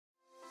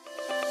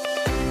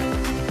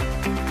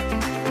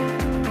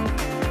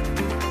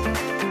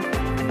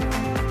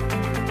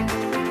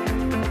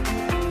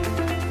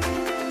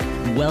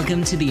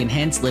Welcome to the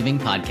Enhanced Living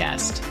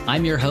Podcast.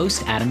 I'm your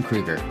host, Adam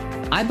Kruger.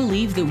 I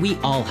believe that we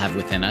all have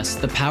within us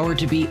the power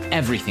to be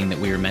everything that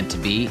we are meant to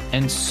be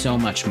and so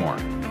much more.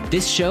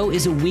 This show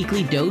is a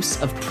weekly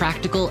dose of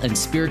practical and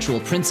spiritual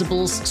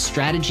principles,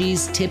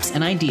 strategies, tips,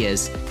 and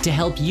ideas to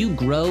help you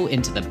grow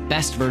into the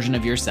best version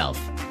of yourself.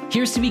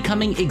 Here's to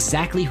becoming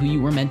exactly who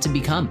you were meant to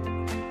become.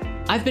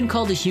 I've been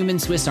called a human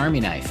Swiss Army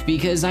knife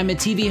because I'm a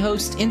TV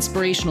host,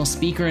 inspirational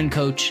speaker and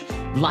coach,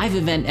 live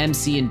event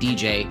MC and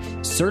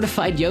DJ,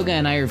 certified yoga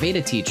and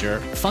Ayurveda teacher,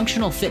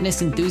 functional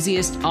fitness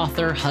enthusiast,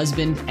 author,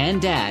 husband,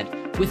 and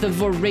dad with a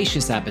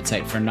voracious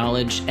appetite for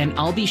knowledge, and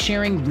I'll be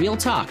sharing real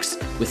talks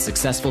with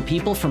successful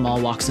people from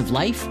all walks of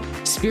life,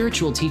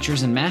 spiritual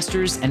teachers and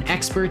masters, and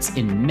experts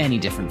in many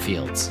different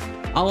fields.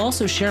 I'll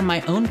also share my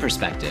own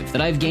perspective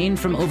that I've gained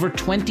from over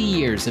 20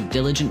 years of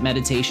diligent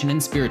meditation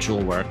and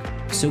spiritual work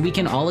so we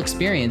can all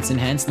experience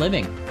enhanced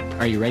living.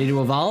 Are you ready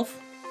to evolve?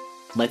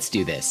 Let's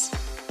do this.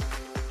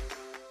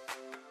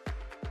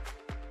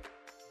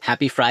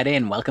 Happy Friday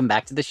and welcome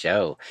back to the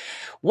show.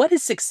 What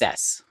is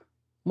success?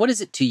 What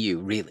is it to you,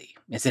 really?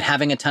 Is it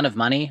having a ton of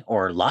money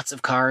or lots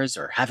of cars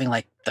or having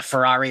like the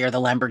Ferrari or the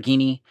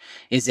Lamborghini?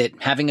 Is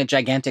it having a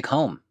gigantic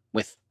home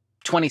with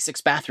 26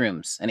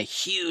 bathrooms and a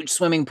huge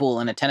swimming pool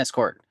and a tennis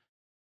court?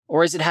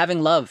 Or is it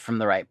having love from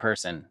the right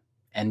person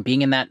and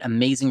being in that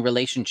amazing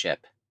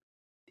relationship?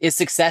 Is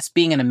success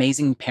being an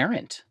amazing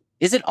parent?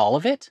 Is it all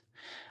of it?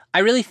 I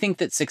really think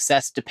that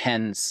success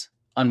depends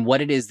on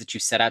what it is that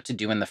you set out to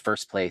do in the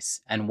first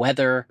place and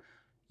whether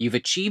you've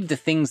achieved the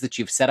things that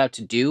you've set out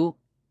to do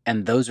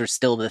and those are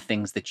still the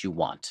things that you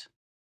want.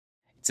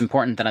 It's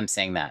important that I'm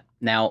saying that.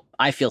 Now,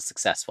 I feel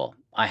successful.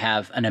 I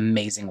have an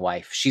amazing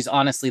wife. She's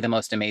honestly the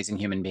most amazing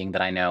human being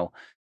that I know,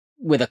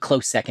 with a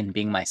close second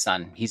being my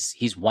son.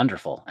 He's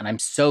wonderful, and I'm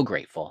so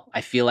grateful.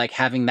 I feel like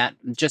having that,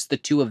 just the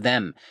two of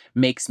them,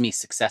 makes me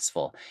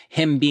successful.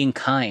 Him being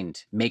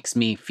kind makes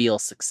me feel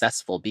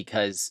successful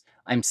because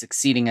I'm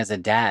succeeding as a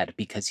dad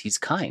because he's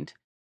kind.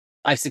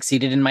 I've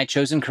succeeded in my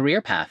chosen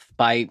career path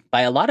by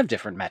a lot of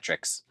different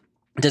metrics.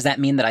 Does that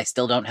mean that I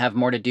still don't have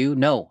more to do?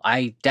 No,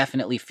 I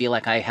definitely feel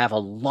like I have a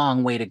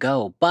long way to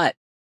go, but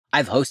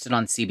I've hosted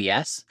on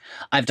CBS.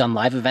 I've done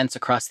live events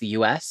across the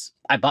US.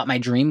 I bought my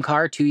dream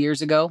car 2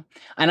 years ago,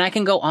 and I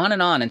can go on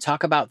and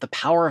talk about the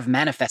power of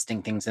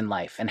manifesting things in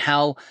life and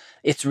how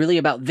it's really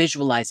about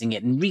visualizing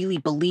it and really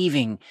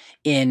believing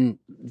in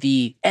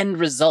the end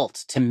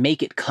result to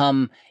make it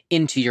come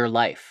into your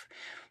life.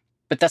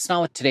 But that's not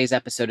what today's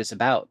episode is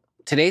about.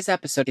 Today's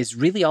episode is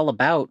really all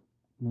about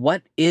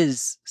what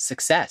is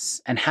success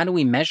and how do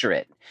we measure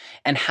it?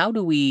 And how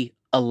do we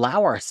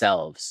allow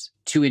ourselves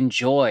to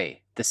enjoy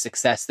the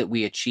success that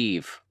we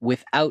achieve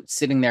without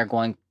sitting there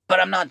going,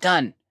 but I'm not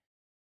done?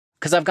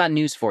 Because I've got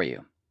news for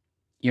you.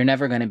 You're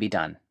never going to be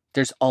done.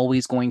 There's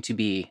always going to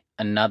be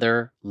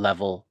another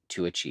level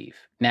to achieve.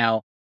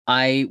 Now,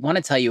 I want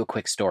to tell you a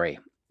quick story.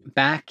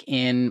 Back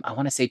in, I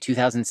want to say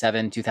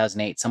 2007,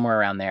 2008, somewhere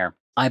around there,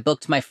 I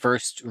booked my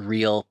first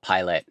real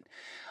pilot.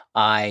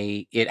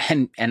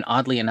 And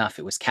oddly enough,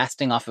 it was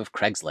casting off of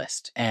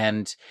Craigslist.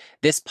 And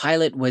this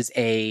pilot was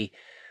a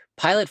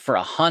pilot for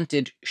a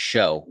haunted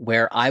show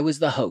where I was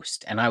the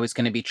host and I was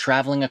going to be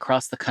traveling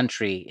across the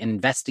country,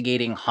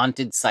 investigating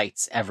haunted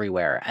sites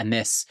everywhere. And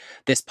this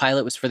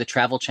pilot was for the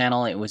Travel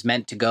Channel. It was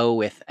meant to go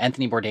with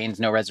Anthony Bourdain's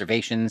No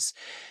Reservations.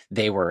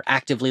 They were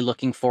actively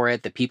looking for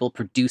it. The people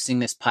producing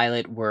this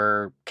pilot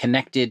were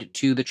connected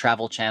to the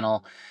Travel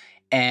Channel.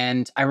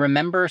 And I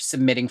remember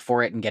submitting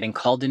for it and getting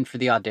called in for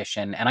the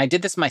audition. And I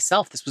did this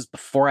myself. This was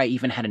before I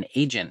even had an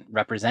agent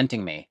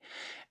representing me.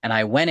 And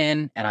I went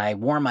in and I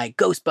wore my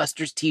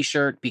Ghostbusters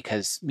t-shirt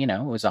because,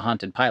 it was a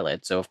haunted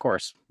pilot. So, of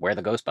course, wear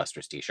the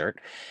Ghostbusters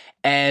t-shirt.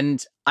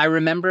 And I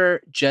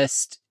remember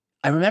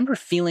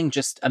feeling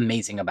just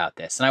amazing about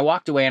this. And I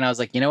walked away and I was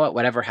like, you know what?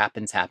 Whatever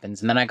happens,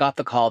 happens. And then I got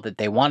the call that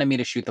they wanted me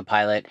to shoot the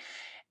pilot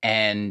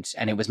and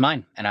it was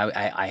mine. And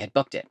I had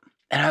booked it.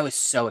 And I was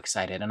so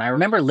excited. And I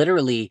remember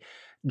literally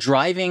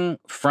driving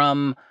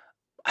from,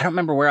 I don't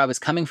remember where I was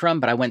coming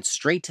from, but I went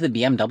straight to the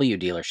BMW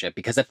dealership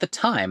because at the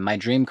time, my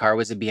dream car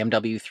was a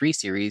BMW 3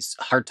 Series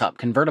hardtop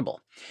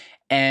convertible.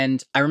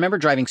 And I remember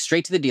driving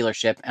straight to the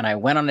dealership and I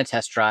went on a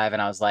test drive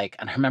and I was like,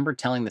 and I remember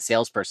telling the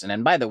salesperson,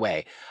 and by the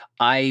way,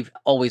 I've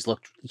always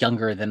looked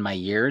younger than my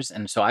years.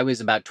 And so I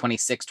was about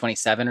 26,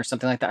 27 or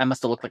something like that. I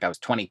must have looked like I was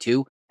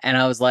 22. And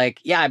I was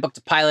like, yeah, I booked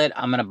a pilot.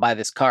 I'm going to buy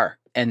this car.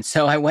 And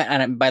so I went,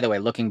 and by the way,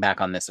 looking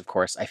back on this, of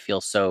course, I feel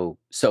so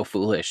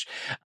foolish,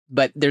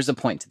 but there's a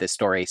point to this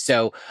story.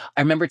 So I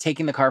remember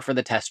taking the car for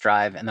the test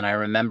drive, and then I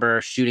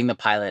remember shooting the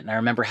pilot, and I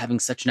remember having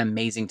such an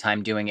amazing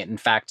time doing it. In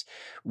fact,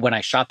 when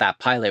I shot that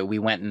pilot, we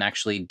went and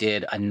actually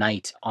did a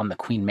night on the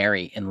Queen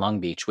Mary in Long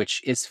Beach,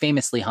 which is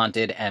famously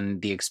haunted. And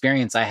the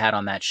experience I had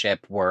on that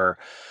ship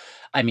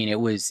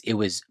it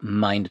was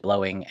mind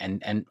blowing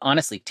and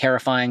honestly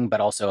terrifying,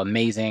 but also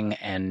amazing.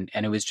 And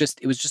it was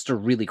just a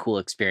really cool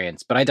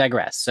experience, but I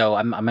digress. So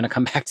I'm going to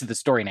come back to the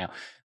story now.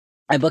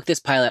 I booked this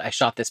pilot. I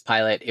shot this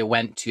pilot. It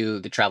went to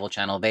the Travel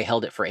Channel. They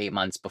held it for 8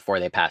 months before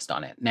they passed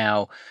on it.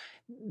 Now,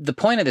 the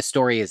point of the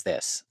story is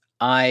this.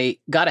 I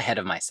got ahead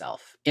of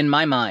myself. In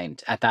my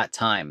mind at that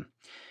time,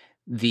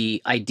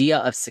 the idea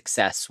of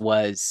success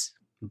was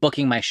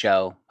booking my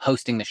show,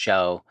 hosting the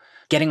show,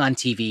 getting on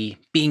TV,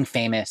 being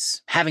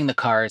famous, having the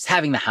cars,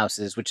 having the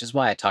houses, which is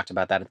why I talked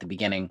about that at the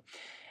beginning.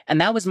 And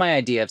that was my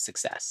idea of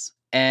success.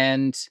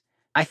 And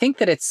I think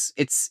that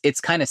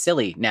it's kind of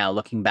silly now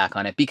looking back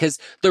on it, because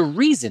the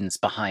reasons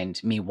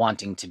behind me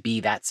wanting to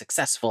be that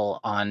successful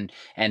on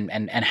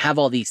and have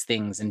all these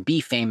things and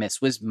be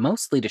famous was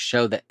mostly to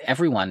show that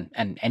everyone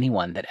and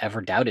anyone that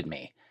ever doubted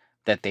me,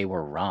 that they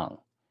were wrong.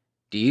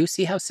 Do you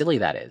see how silly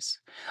that is?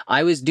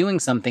 I was doing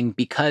something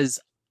because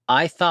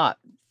I thought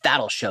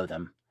that'll show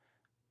them.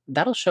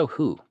 That'll show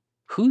who?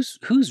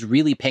 Who's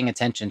really paying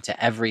attention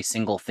to every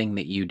single thing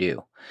that you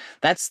do?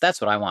 That's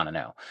what I want to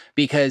know.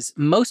 Because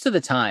most of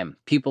the time,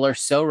 people are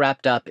so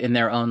wrapped up in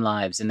their own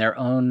lives, in their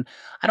own,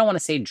 I don't want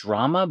to say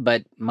drama,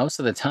 but most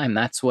of the time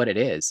that's what it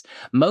is.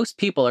 Most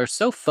people are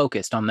so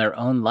focused on their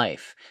own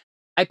life.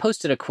 I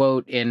posted a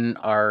quote in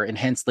our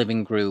Enhanced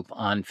Living group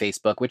on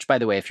Facebook, which, by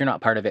the way, if you're not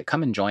part of it,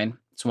 come and join.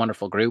 It's a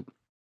wonderful group.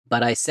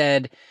 But I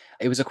said,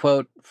 it was a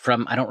quote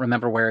from, I don't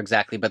remember where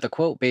exactly, but the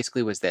quote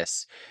basically was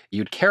this: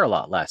 you'd care a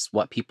lot less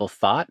what people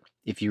thought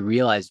if you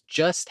realized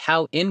just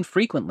how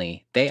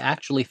infrequently they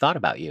actually thought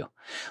about you.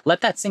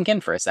 Let that sink in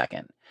for a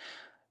second.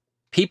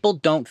 People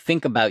don't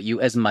think about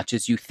you as much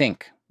as you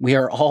think. We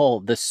are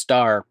all the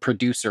star,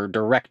 producer,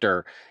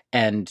 director,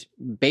 and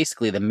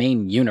basically the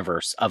main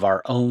universe of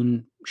our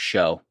own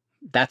show.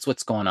 That's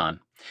what's going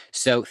on.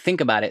 So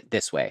think about it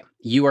this way.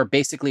 You are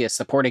basically a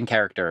supporting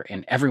character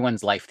in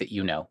everyone's life that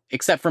you know,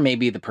 except for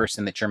maybe the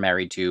person that you're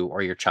married to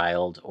or your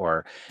child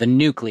or the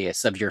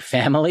nucleus of your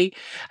family.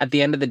 At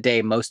the end of the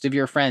day, most of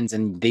your friends,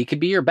 and they could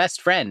be your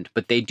best friend,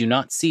 but they do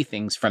not see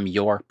things from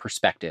your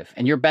perspective.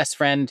 And your best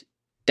friend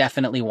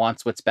definitely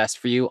wants what's best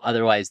for you.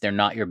 Otherwise, they're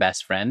not your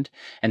best friend.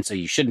 And so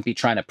you shouldn't be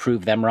trying to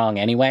prove them wrong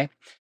anyway.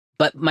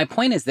 But my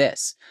point is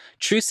this: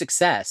 true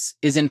success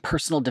is in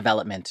personal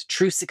development.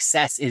 True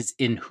success is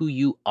in who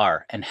you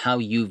are and how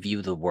you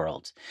view the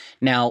world.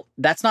 Now,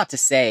 that's not to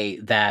say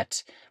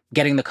that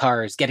getting the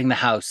cars, getting the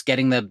house,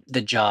 getting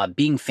the job,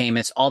 being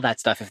famous, all that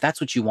stuff, if that's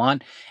what you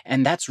want,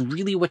 and that's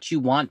really what you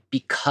want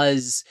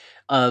because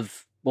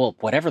of, well,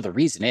 whatever the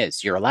reason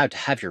is, you're allowed to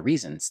have your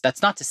reasons.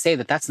 That's not to say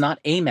that that's not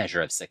a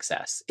measure of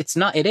success. It's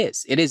not, it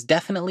is. It is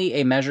definitely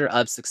a measure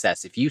of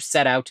success. If you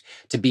set out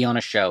to be on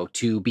a show,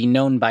 to be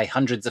known by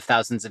hundreds of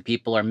thousands of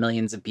people or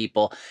millions of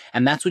people,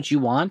 and that's what you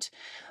want,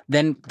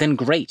 then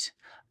great.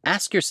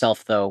 Ask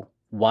yourself, though,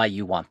 why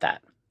you want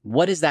that.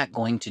 What is that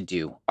going to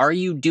do? Are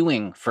you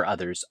doing for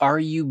others? Are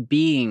you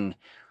being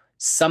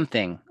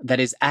something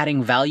that is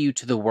adding value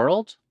to the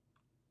world?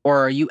 Or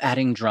are you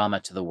adding drama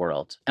to the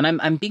world? And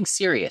I'm being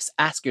serious.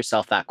 Ask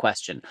yourself that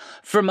question.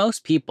 For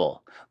most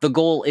people, the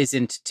goal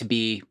isn't to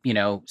be,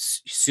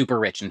 super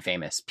rich and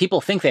famous. People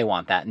think they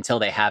want that until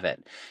they have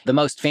it. The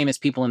most famous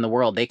people in the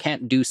world, they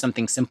can't do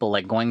something simple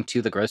like going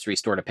to the grocery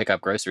store to pick up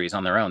groceries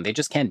on their own. They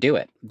just can't do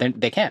it.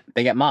 They can't.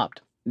 They get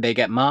mobbed. They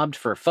get mobbed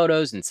for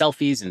photos and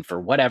selfies and for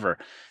whatever.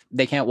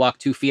 They can't walk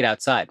 2 feet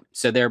outside.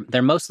 So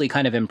they're mostly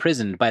kind of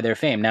imprisoned by their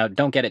fame. Now,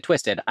 don't get it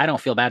twisted. I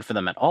don't feel bad for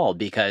them at all,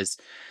 because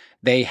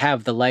they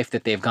have the life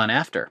that they've gone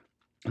after.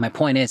 My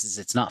point is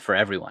it's not for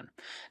everyone.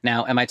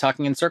 Now, am I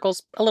talking in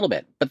circles? A little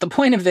bit. But the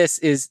point of this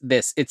is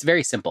this. It's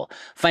very simple.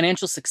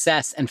 Financial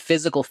success and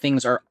physical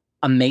things are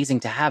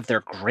amazing to have.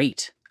 They're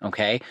great,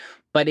 okay?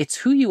 But it's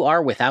who you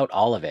are without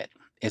all of it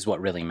is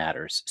what really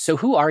matters. So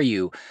who are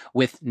you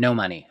with no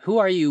money? Who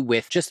are you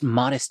with just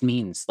modest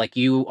means? Like,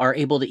 you are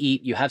able to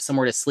eat, you have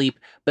somewhere to sleep,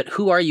 but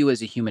who are you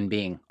as a human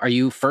being? Are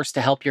you first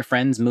to help your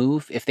friends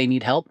move if they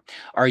need help?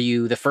 Are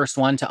you the first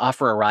one to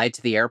offer a ride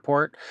to the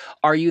airport?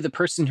 Are you the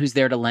person who's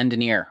there to lend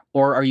an ear?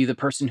 Or are you the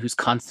person who's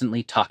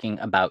constantly talking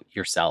about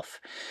yourself?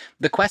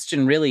 The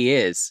question really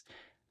is,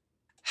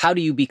 how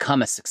do you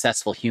become a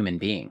successful human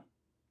being?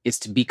 Is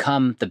to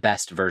become the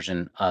best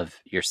version of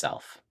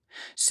yourself.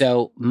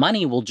 So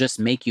money will just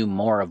make you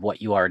more of what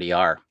you already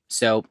are.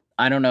 So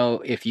I don't know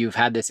if you've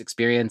had this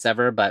experience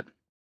ever, but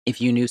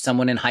if you knew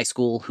someone in high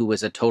school who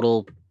was a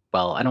total,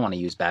 well, I don't want to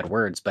use bad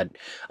words, but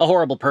a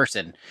horrible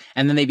person,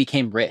 and then they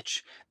became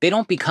rich, they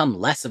don't become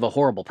less of a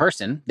horrible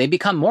person. They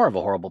become more of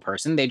a horrible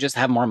person. They just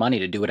have more money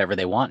to do whatever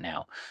they want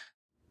now.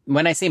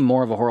 When I say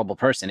more of a horrible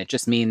person, it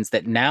just means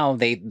that now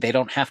they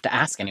don't have to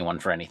ask anyone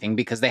for anything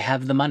because they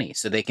have the money.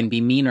 So they can be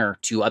meaner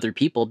to other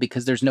people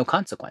because there's no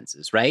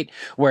consequences, right?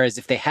 Whereas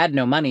if they had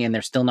no money and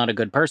they're still not a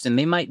good person,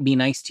 they might be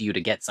nice to you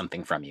to get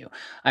something from you.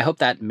 I hope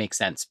that makes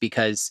sense,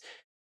 because,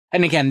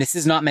 and again, this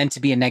is not meant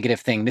to be a negative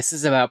thing. This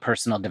is about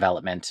personal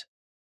development.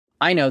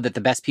 I know that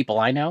the best people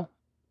I know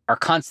are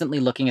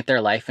constantly looking at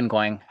their life and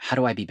going, how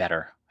do I be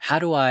better? How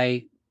do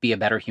I be a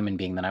better human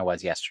being than I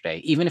was yesterday?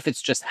 Even if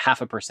it's just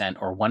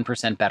 0.5% or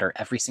 1% better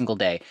every single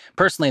day.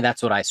 Personally,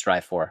 that's what I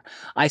strive for.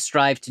 I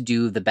strive to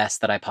do the best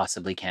that I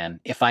possibly can.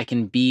 If I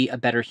can be a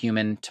better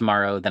human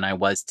tomorrow than I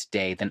was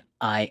today, then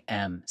I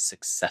am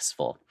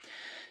successful.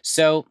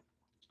 So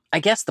I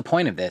guess the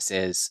point of this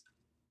is,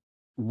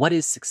 what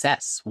is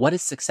success? What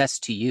is success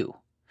to you?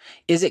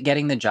 Is it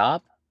getting the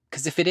job?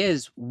 Because if it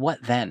is,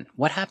 what then?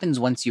 What happens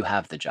once you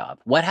have the job?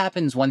 What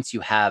happens once you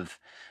have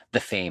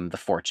the fame, the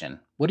fortune?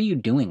 What are you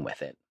doing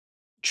with it?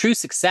 True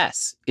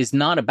success is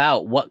not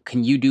about what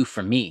can you do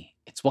for me?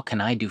 It's what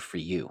can I do for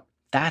you?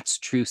 That's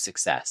true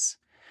success.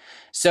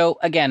 So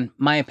again,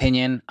 my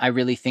opinion, I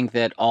really think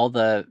that all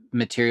the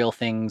material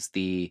things,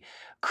 the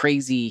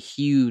crazy,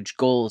 huge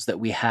goals that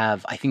we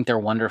have, I think they're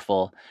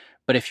wonderful.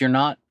 But if you're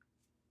not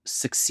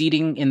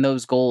succeeding in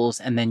those goals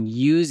and then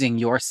using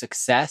your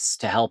success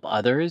to help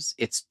others,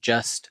 it's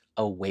just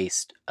a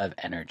waste of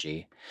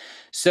energy.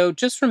 So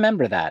just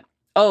remember that.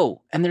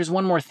 Oh, and there's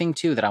one more thing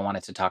too that I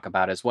wanted to talk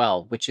about as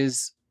well, which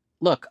is,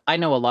 look, I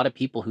know a lot of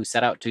people who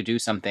set out to do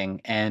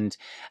something, and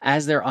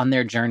as they're on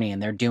their journey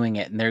and they're doing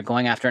it and they're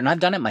going after it, and I've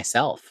done it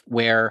myself,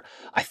 where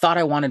I thought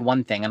I wanted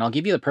one thing, and I'll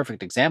give you the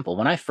perfect example.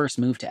 When I first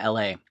moved to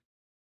LA,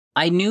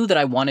 I knew that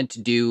I wanted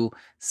to do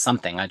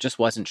something. I just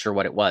wasn't sure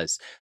what it was.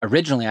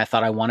 Originally, I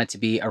thought I wanted to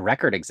be a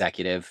record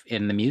executive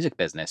in the music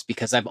business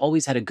because I've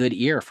always had a good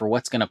ear for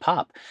what's going to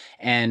pop.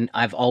 And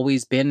I've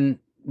always been,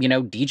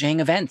 DJing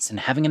events and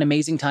having an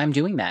amazing time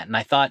doing that. And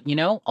I thought,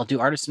 I'll do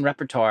artist and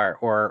repertoire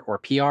or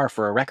PR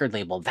for a record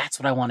label. That's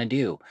what I want to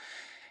do.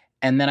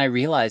 And then I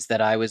realized that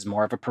I was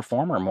more of a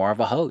performer, more of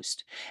a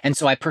host. And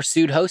so I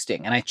pursued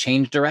hosting and I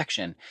changed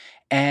direction.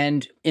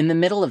 And in the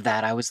middle of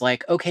that, I was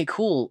like, okay,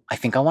 cool. I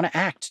think I want to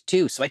act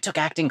too. So I took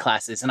acting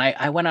classes and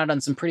I went out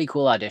on some pretty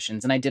cool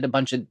auditions and I did a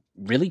bunch of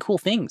really cool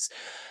things.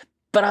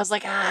 But I was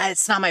like,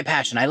 it's not my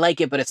passion. I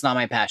like it, but it's not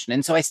my passion.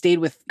 And so I stayed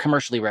with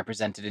commercially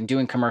represented and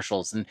doing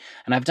commercials. And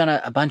I've done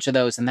a bunch of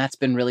those, and that's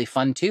been really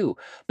fun too.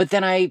 But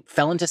then I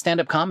fell into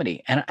stand-up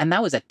comedy, and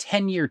that was a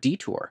 10-year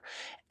detour.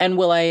 And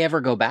will I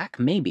ever go back?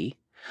 Maybe.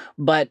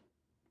 But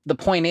the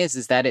point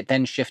is that it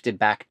then shifted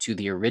back to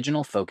the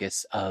original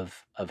focus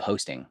of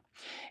hosting.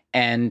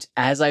 And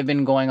as I've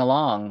been going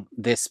along,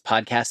 this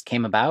podcast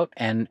came about,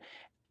 and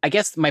I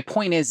guess my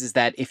point is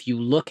that if you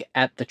look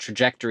at the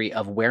trajectory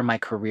of where my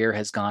career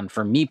has gone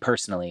for me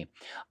personally,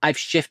 I've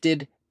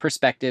shifted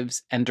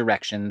perspectives and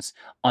directions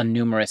on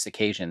numerous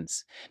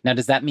occasions. Now,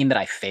 does that mean that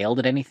I failed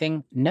at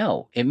anything?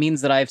 No, it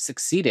means that I've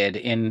succeeded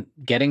in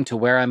getting to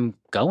where I'm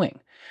going.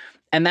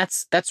 And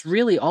that's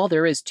really all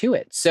there is to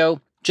it.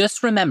 So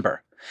just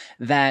remember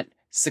that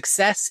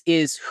success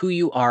is who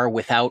you are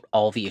without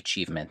all the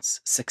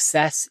achievements.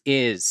 Success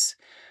is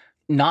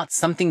not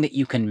something that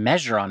you can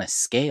measure on a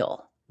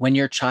scale. When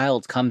your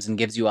child comes and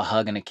gives you a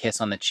hug and a kiss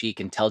on the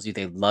cheek and tells you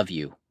they love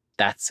you,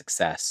 that's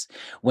success.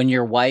 When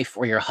your wife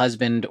or your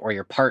husband or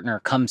your partner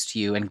comes to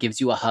you and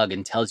gives you a hug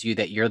and tells you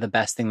that you're the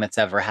best thing that's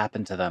ever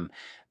happened to them,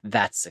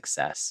 that's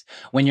success.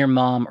 When your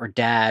mom or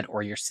dad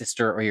or your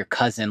sister or your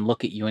cousin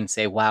look at you and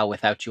say, wow,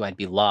 without you, I'd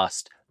be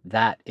lost,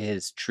 that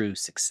is true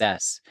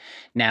success.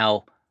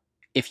 Now,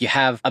 if you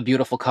have a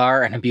beautiful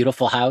car and a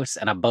beautiful house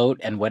and a boat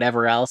and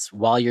whatever else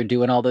while you're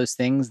doing all those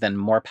things, then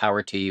more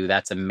power to you.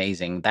 That's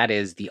amazing. That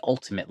is the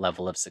ultimate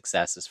level of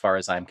success as far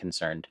as I'm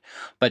concerned.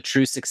 But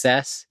true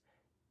success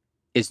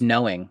is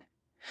knowing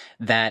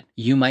that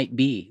you might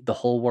be the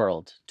whole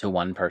world to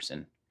one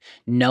person.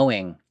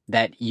 Knowing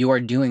that you are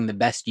doing the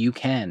best you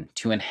can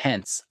to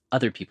enhance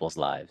other people's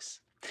lives.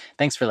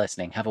 Thanks for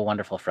listening. Have a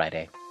wonderful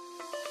Friday.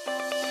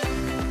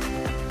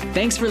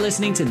 Thanks for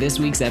listening to this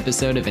week's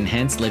episode of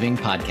Enhanced Living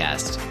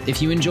Podcast.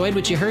 If you enjoyed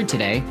what you heard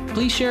today,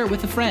 please share it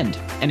with a friend.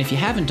 And if you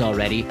haven't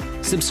already,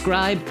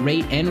 subscribe,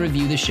 rate, and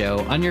review the show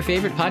on your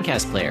favorite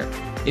podcast player.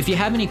 If you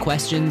have any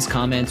questions,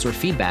 comments, or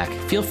feedback,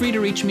 feel free to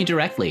reach me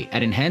directly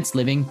at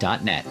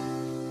enhancedliving.net.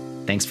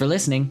 Thanks for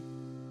listening.